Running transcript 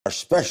Our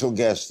special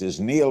guest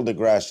is Neil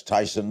deGrasse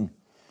Tyson.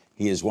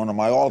 He is one of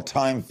my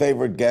all-time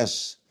favorite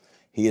guests.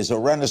 He is a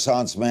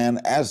Renaissance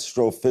man,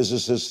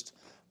 astrophysicist,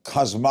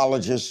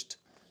 cosmologist,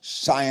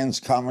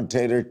 science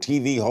commentator,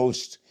 TV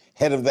host,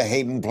 head of the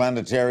Hayden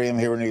Planetarium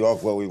here in New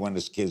York, where we went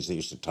as kids. They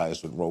used to tie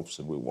us with ropes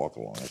and we'd walk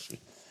along.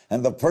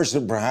 And the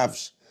person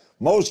perhaps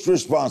most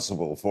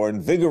responsible for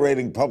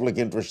invigorating public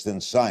interest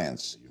in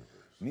science.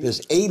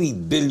 There's 80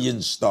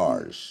 billion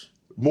stars.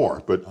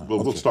 More, but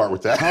we'll start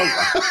with that.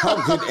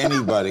 How could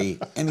anybody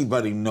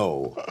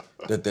know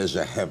that there's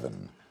a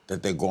heaven,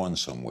 that they're going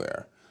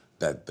somewhere,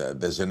 that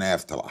there's an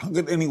afterlife? How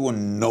could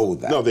anyone know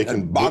that? No,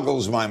 That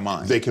boggles my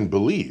mind. They can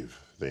believe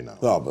they know.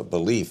 No, but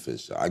belief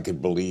is, I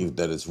could believe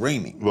that it's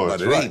raining, well, but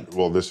that's it right. ain't.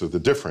 Well, this is the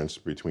difference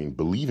between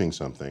believing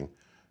something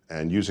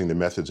and using the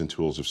methods and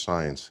tools of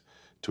science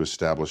to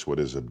establish what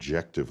is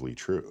objectively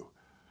true.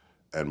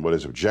 And what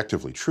is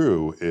objectively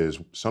true is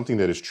something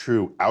that is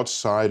true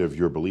outside of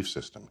your belief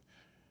system.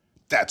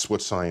 That's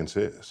what science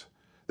is.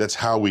 That's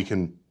how we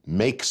can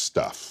make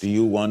stuff. Do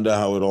you wonder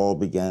how it all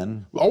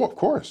began? Oh, of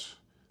course.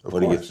 What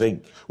do you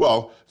think?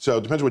 Well, so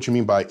it depends what you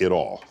mean by it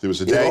all. There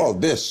was a day. It all,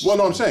 this. Well,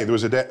 no, I'm saying there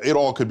was a day. It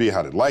all could be,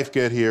 how did life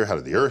get here? How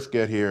did the Earth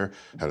get here?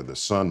 How did the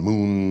sun,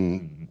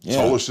 moon,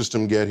 solar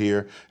system get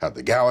here? How did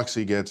the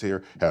galaxy get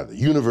here? How did the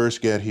universe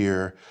get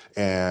here?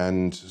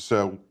 And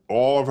so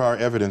all of our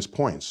evidence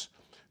points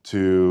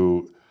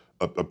to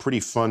a pretty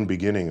fun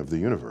beginning of the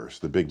universe,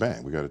 the Big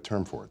Bang. We got a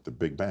term for it, the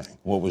Big Bang.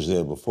 What was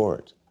there before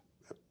it?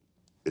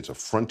 It's a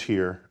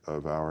frontier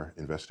of our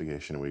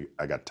investigation, and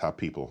I got top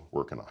people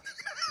working on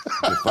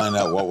it. To find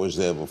out what was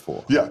there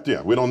before. Yeah,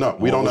 we don't know.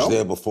 We don't know. What was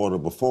there before the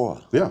before?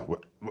 Yeah,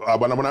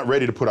 we're not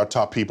ready to put our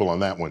top people on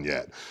that one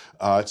yet.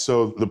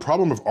 So the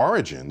problem of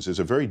origins is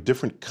a very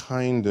different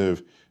kind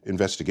of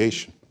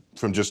investigation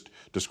from just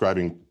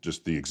describing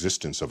just the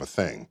existence of a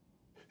thing.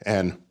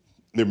 And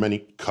there are many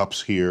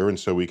cups here, and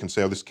so we can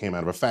say, oh, this came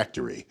out of a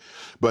factory.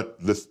 But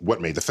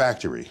what made the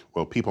factory?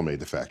 Well, people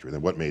made the factory.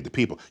 Then what made the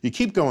people? You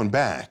keep going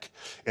back,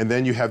 and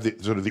then you have the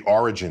sort of the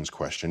origins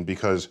question,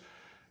 because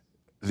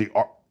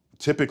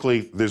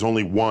typically there's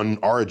only one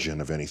origin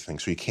of anything,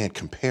 so you can't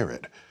compare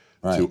it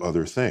to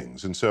other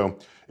things. And so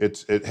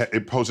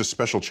it poses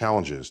special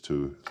challenges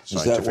to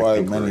scientific Is that why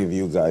inquiry. many of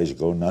you guys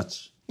go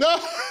nuts?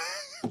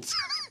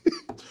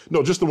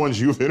 No, just the ones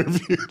you've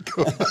interviewed.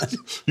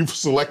 You've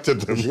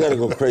selected them. You got to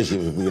go crazy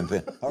if we can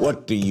think.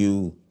 What do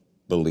you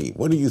believe?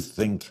 What do you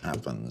think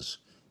happens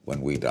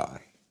when we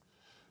die?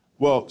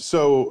 Well,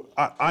 so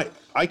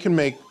I can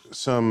make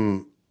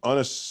some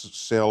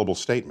unassailable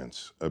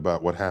statements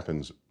about what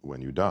happens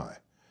when you die.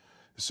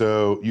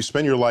 So you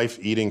spend your life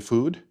eating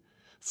food.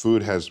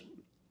 Food has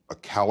a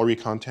calorie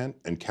content,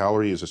 and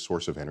calorie is a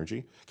source of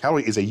energy.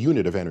 Calorie is a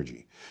unit of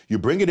energy. You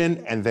bring it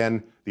in, and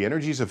then the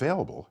energy is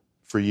available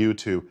for you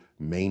to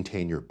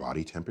maintain your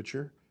body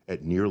temperature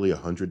at nearly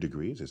 100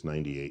 degrees, it's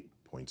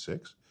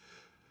 98.6.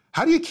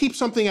 How do you keep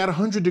something at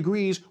 100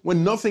 degrees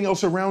when nothing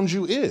else around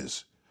you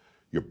is?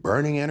 You're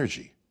burning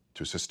energy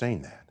to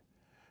sustain that,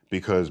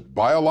 because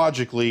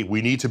biologically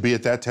we need to be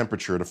at that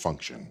temperature to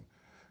function,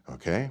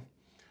 okay?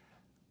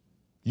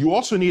 You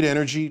also need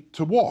energy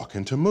to walk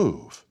and to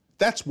move.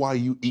 That's why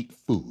you eat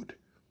food.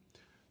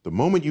 The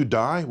moment you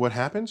die, what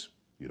happens?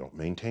 You don't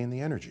maintain the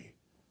energy.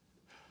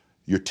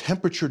 Your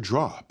temperature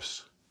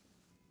drops.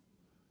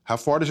 How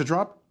far does it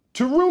drop?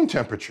 To room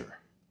temperature.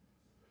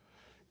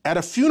 At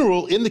a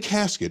funeral, in the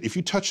casket, if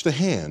you touch the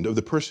hand of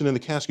the person in the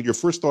casket, your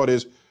first thought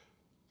is,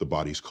 the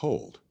body's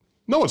cold.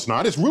 No, it's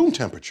not. It's room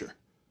temperature.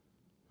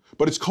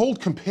 But it's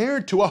cold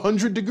compared to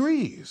 100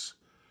 degrees.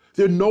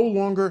 They're no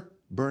longer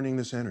burning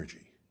this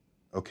energy.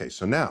 Okay,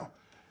 so now,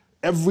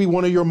 every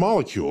one of your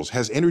molecules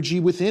has energy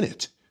within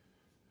it.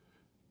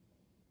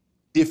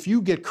 If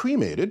you get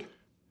cremated,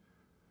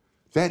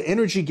 that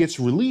energy gets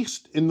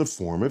released in the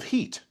form of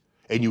heat.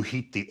 And you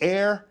heat the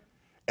air,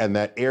 and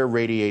that air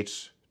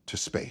radiates to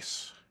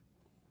space.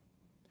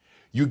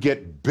 You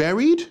get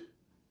buried,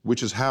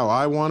 which is how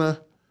I want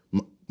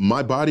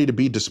my body to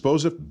be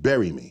disposed of.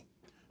 Bury me.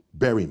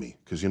 Bury me.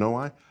 Because you know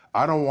why?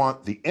 I don't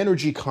want the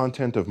energy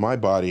content of my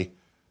body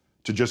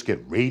to just get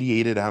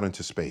radiated out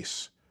into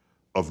space,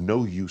 of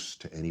no use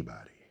to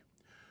anybody.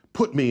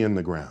 Put me in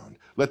the ground.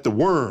 Let the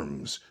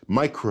worms,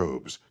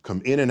 microbes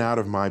come in and out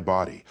of my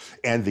body,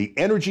 and the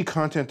energy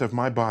content of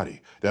my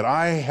body that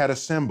I had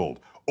assembled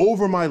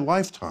over my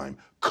lifetime,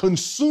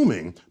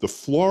 consuming the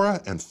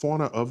flora and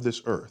fauna of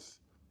this earth,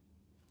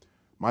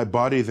 my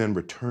body then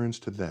returns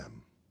to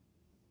them.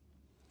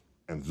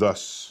 And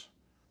thus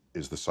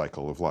is the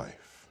cycle of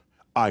life.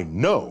 I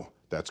know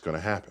that's going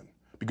to happen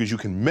because you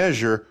can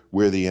measure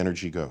where the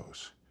energy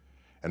goes.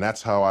 And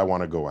that's how I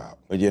want to go out.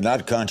 But you're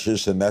not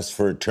conscious, and that's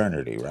for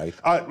eternity, right?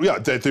 Yeah,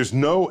 there's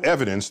no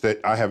evidence that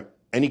I have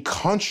any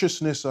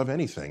consciousness of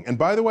anything. And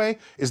by the way,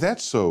 is that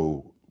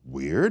so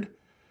weird?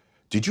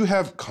 Did you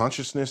have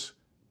consciousness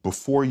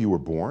before you were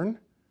born?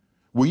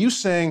 Were you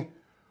saying,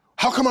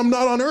 how come I'm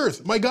not on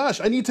Earth? My gosh,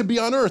 I need to be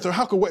on Earth. Or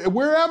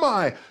where am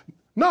I?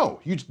 No,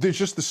 there's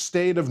just the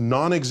state of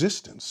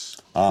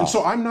non-existence. And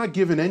so I'm not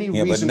given any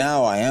reason. Yeah, but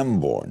now I am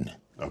born.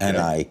 Okay. And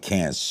I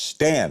can't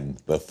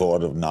stand the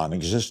thought of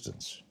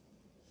non-existence.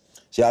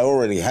 See, I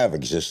already have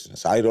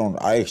existence. I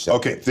accept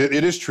Okay, it.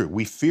 it is true.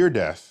 We fear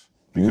death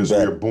because we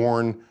are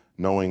born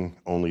knowing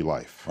only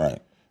life. Right.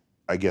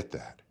 I get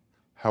that.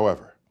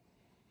 However,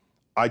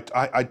 I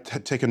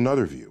take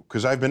another view,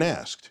 because I've been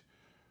asked,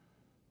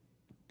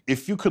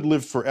 if you could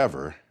live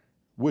forever,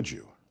 would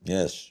you?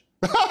 Yes.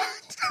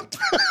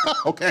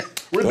 Okay,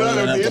 we're Don't done even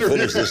with the have to interview.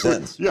 finish the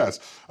sentence. Yes.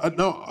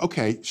 No,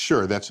 okay,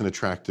 sure, that's an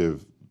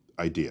attractive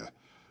idea.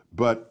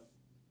 But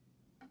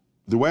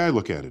the way I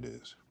look at it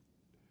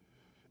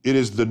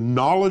is the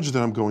knowledge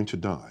that I'm going to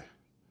die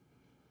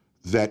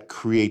that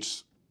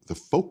creates the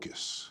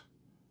focus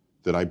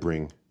that I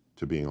bring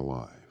to being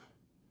alive.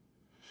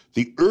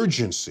 The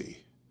urgency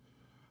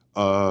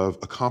of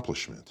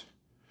accomplishment,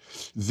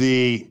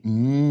 the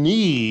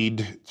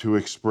need to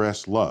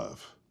express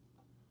love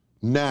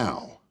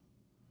now,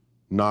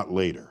 not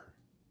later.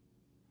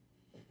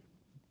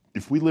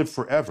 If we live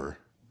forever,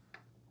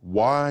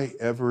 why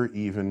ever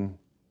even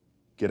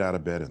get out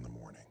of bed in the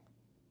morning?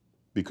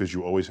 Because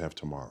you always have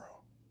tomorrow.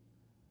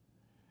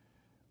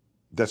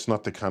 That's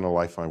not the kind of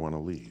life I want to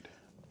lead.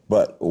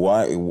 But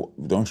why,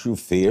 don't you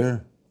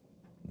fear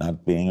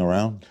not being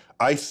around?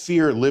 I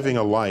fear living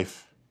a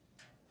life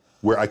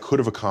where I could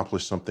have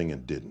accomplished something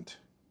and didn't.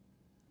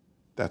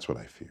 That's what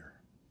I fear.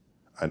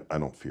 I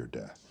don't fear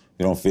death.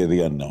 You don't fear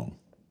the unknown?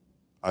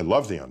 I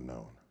love the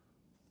unknown.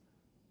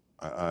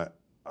 I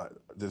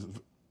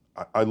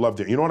love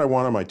the, you know what I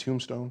want on my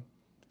tombstone?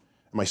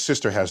 My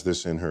sister has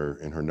this in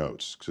her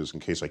notes, because in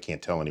case I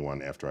can't tell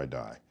anyone after I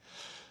die.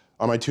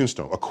 On my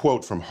tombstone, a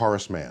quote from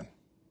Horace Mann,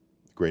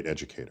 great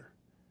educator.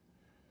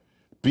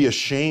 Be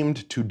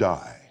ashamed to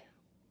die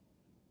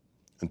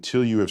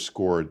until you have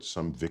scored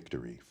some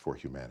victory for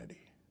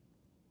humanity.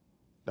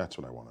 That's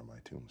what I want on my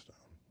tombstone.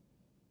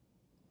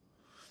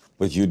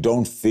 But you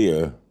don't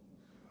fear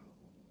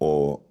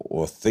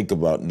or think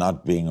about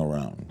not being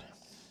around?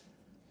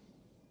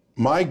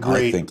 My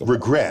great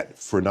regret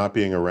for not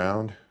being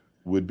around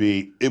would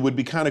be, it would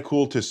be kind of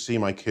cool to see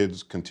my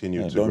kids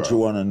continue to grow. Don't you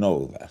want to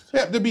know that?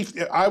 Yeah,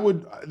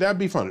 that'd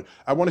be fun.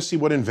 I want to see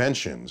what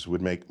inventions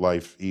would make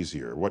life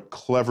easier, what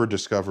clever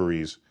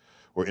discoveries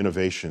or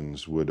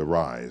innovations would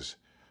arise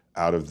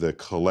out of the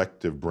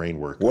collective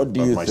brainwork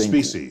of my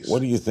species. What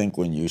do you think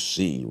when you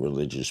see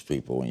religious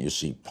people, when you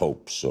see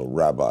popes or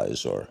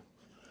rabbis or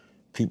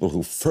people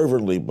who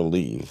fervently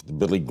believe, the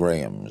Billy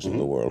Grahams of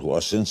the world, who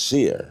are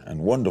sincere and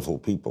wonderful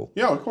people?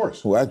 Yeah, of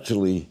course. Who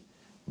actually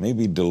may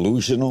be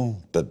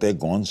delusional that they're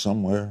going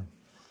somewhere?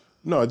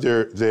 No,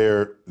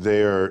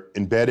 they're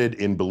embedded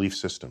in belief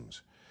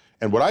systems.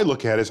 And what I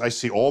look at is I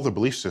see all the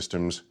belief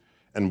systems,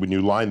 and when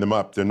you line them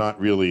up, they're not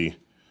really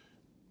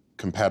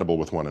compatible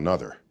with one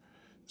another.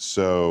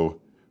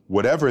 So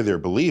whatever they're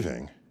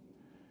believing,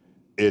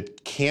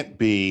 it can't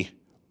be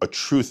a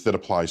truth that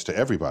applies to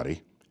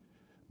everybody,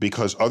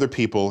 because other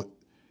people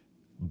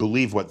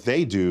believe what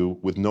they do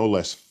with no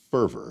less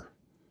fervor.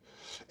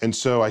 And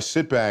so I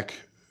sit back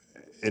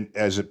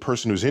as a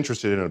person who's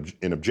interested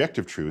in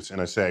objective truths, and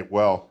I say,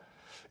 well,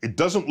 it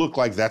doesn't look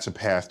like that's a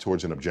path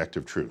towards an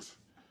objective truth.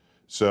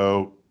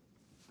 So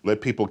let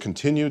people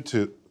continue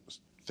to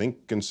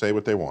think and say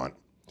what they want.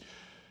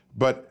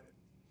 But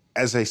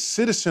as a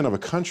citizen of a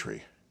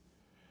country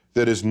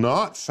that is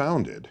not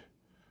founded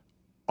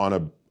on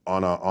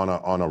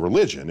a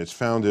religion, it's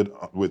founded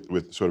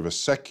with sort of a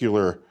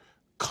secular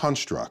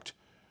construct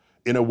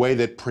in a way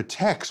that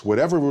protects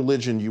whatever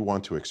religion you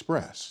want to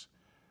express.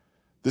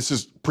 This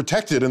is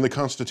protected in the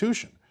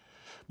Constitution.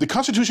 The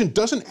Constitution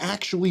doesn't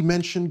actually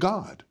mention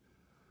God.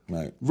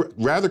 Right.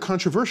 Rather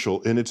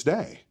controversial in its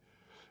day.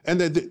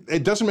 And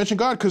it doesn't mention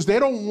God because they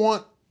don't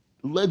want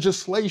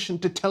legislation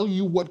to tell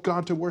you what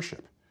God to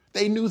worship.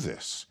 They knew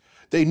this.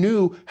 They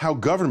knew how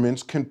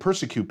governments can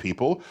persecute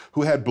people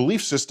who had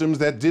belief systems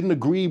that didn't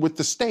agree with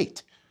the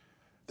state.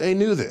 They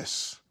knew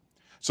this.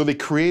 So they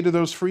created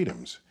those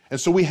freedoms. And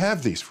so we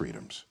have these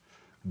freedoms.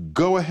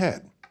 Go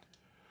ahead.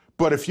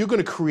 But if you're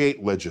going to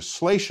create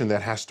legislation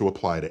that has to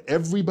apply to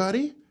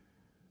everybody,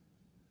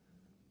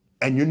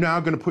 and you're now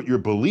going to put your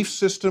belief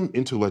system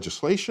into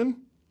legislation,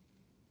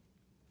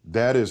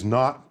 that is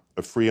not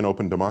a free and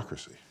open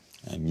democracy.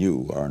 And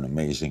you are an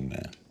amazing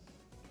man.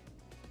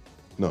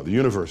 No, the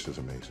universe is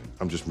amazing.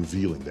 I'm just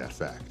revealing that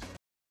fact.